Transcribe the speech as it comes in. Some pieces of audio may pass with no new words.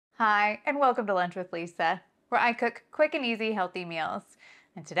Hi, and welcome to Lunch with Lisa, where I cook quick and easy healthy meals.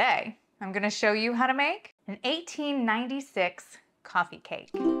 And today, I'm going to show you how to make an 1896 coffee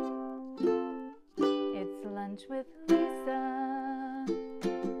cake. It's Lunch with Lisa.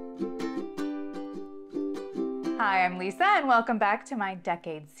 Hi, I'm Lisa, and welcome back to my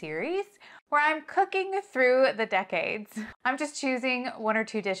Decades series, where I'm cooking through the decades. I'm just choosing one or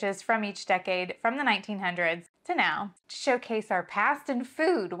two dishes from each decade, from the 1900s to now, to showcase our past in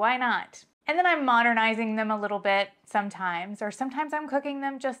food. Why not? And then I'm modernizing them a little bit sometimes, or sometimes I'm cooking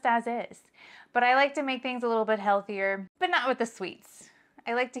them just as is. But I like to make things a little bit healthier, but not with the sweets.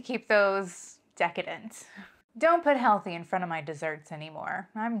 I like to keep those decadent. Don't put healthy in front of my desserts anymore.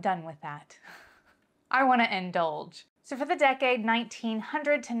 I'm done with that. I want to indulge. So for the decade 1900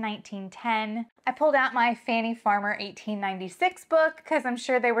 to 1910, I pulled out my Fannie Farmer 1896 book because I'm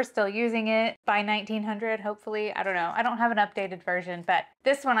sure they were still using it by 1900, hopefully. I don't know. I don't have an updated version, but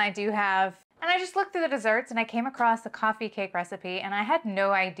this one I do have. And I just looked through the desserts and I came across a coffee cake recipe, and I had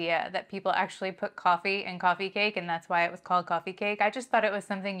no idea that people actually put coffee in coffee cake, and that's why it was called coffee cake. I just thought it was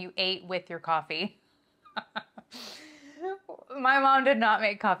something you ate with your coffee. My mom did not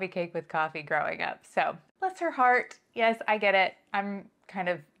make coffee cake with coffee growing up, so bless her heart. Yes, I get it. I'm kind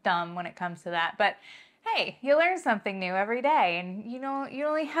of dumb when it comes to that, but hey, you learn something new every day, and you know, you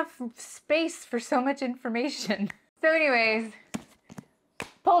only have space for so much information. So anyways,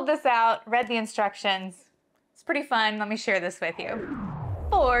 pulled this out, read the instructions. It's pretty fun. Let me share this with you.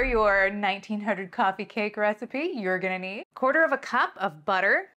 For your 1900 coffee cake recipe, you're gonna need 1/4 cup of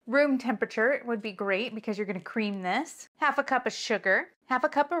butter. Room temperature would be great because you're gonna cream this. 1/2 cup of sugar. 1/2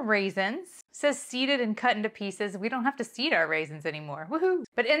 cup of raisins. It says seeded and cut into pieces. We don't have to seed our raisins anymore. Woohoo!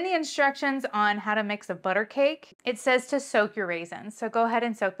 But in the instructions on how to mix a butter cake, it says to soak your raisins. So go ahead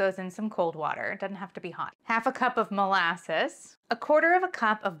and soak those in some cold water. It doesn't have to be hot. 1/2 cup of molasses. 1/4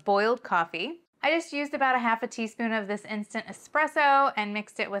 cup of boiled coffee. I just used about 1/2 teaspoon of this instant espresso and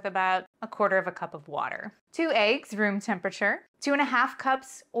mixed it with about 1/4 cup of water. 2 eggs, room temperature. 2½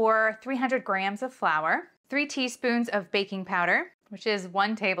 cups or 300 grams of flour. 3 teaspoons of baking powder, which is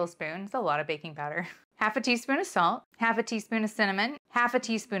 1 tablespoon. It's a lot of baking powder. 1/2 teaspoon of salt. 1/2 teaspoon of cinnamon. 1/2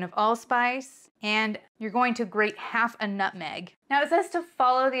 teaspoon of allspice. And you're going to grate 1/2 nutmeg. Now it says to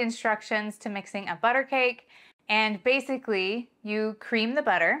follow the instructions to mixing a butter cake. And basically, you cream the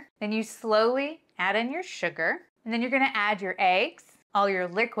butter, then you slowly add in your sugar, and then you're gonna add your eggs, all your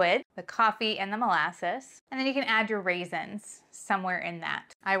liquid, the coffee and the molasses, and then you can add your raisins somewhere in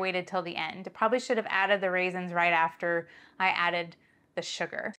that. I waited till the end. I probably should have added the raisins right after I added the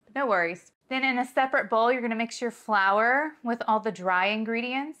sugar. But no worries. Then in a separate bowl, you're gonna mix your flour with all the dry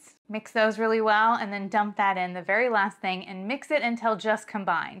ingredients. Mix those really well and then dump that in the very last thing and mix it until just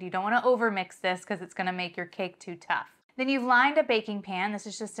combined. You don't wanna overmix this because it's gonna make your cake too tough. Then you've lined a baking pan. This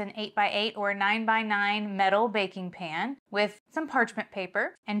is just an 8x8 or 9x9 metal baking pan with some parchment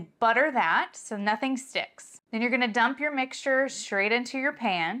paper, and butter that so nothing sticks. Then you're gonna dump your mixture straight into your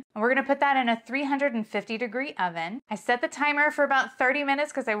pan, and we're gonna put that in a 350-degree oven. I set the timer for about 30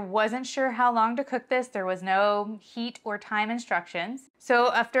 minutes because I wasn't sure how long to cook this. There was no heat or time instructions.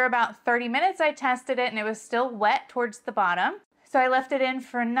 So after about 30 minutes, I tested it and it was still wet towards the bottom. So I left it in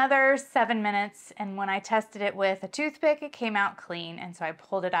for another 7 minutes, and when I tested it with a toothpick, it came out clean, and so I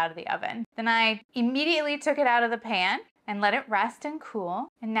pulled it out of the oven. Then I immediately took it out of the pan and let it rest and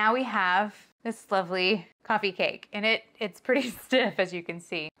cool, and now we have this lovely coffee cake, and it's pretty stiff, as you can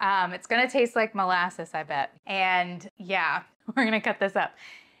see. It's gonna taste like molasses, I bet. And yeah, we're gonna cut this up.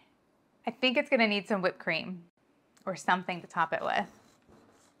 I think it's gonna need some whipped cream or something to top it with.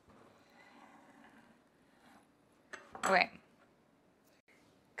 Okay.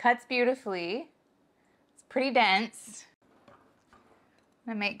 Cuts beautifully. It's pretty dense.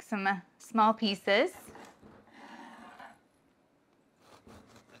 I'm gonna make some small pieces.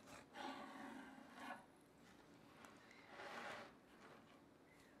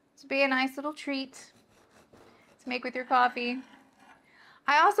 This would be a nice little treat to make with your coffee.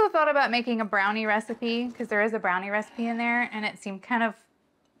 I also thought about making a brownie recipe because there is a brownie recipe in there and it seemed kind of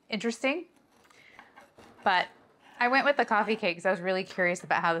interesting. But I went with the coffee cake because I was really curious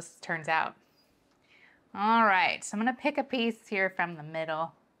about how this turns out. All right, so I'm gonna pick a piece here from the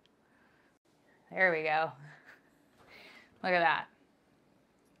middle. There we go. Look at that.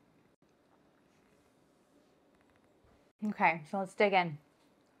 Okay, so let's dig in.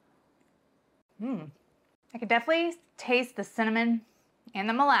 I can definitely taste the cinnamon and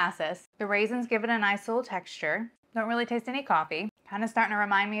the molasses. The raisins give it a nice little texture. Don't really taste any coffee. Kind of starting to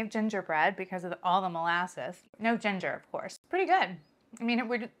remind me of gingerbread because of all the molasses. No ginger, of course. Pretty good. I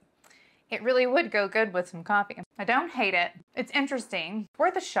mean, It really would go good with some coffee. I don't hate it. It's interesting.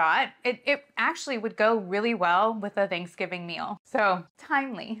 Worth a shot. It actually would go really well with a Thanksgiving meal. So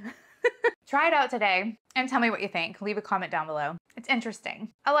timely. Try it out today and tell me what you think. Leave a comment down below. It's interesting.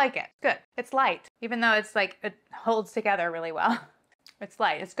 I like it. Good. It's light, even though it's like, it holds together really well. It's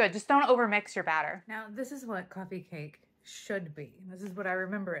light. It's good. Just don't overmix your batter. Now, this is what coffee cake should be. This is what I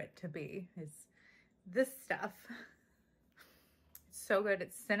remember it to be, is this stuff. It's so good.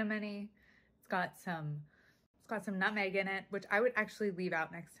 It's cinnamony. It's got some nutmeg in it, which I would actually leave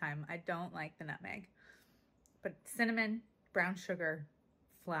out next time. I don't like the nutmeg. But cinnamon, brown sugar,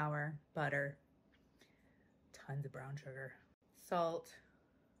 flour, butter, tons of brown sugar, salt,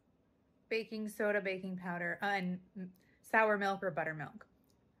 baking soda, baking powder, and sour milk or buttermilk.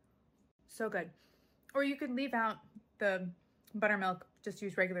 So good. Or you could leave out the buttermilk, just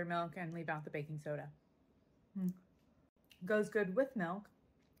use regular milk and leave out the baking soda. Goes good with milk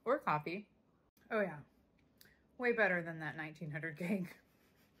or coffee. Oh yeah, way better than that 1900 cake.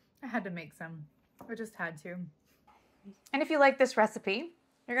 I had to make some. I just had to. And if you like this recipe,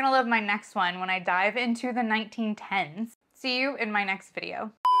 you're gonna love my next one when I dive into the 1910s. See you in my next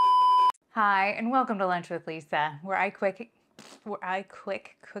video. Hi, and welcome to Lunch with Lisa, where I quick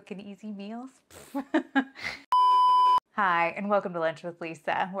cook and easy meals. Hi, and welcome to Lunch with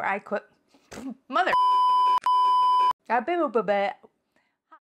Lisa, where I cook mother.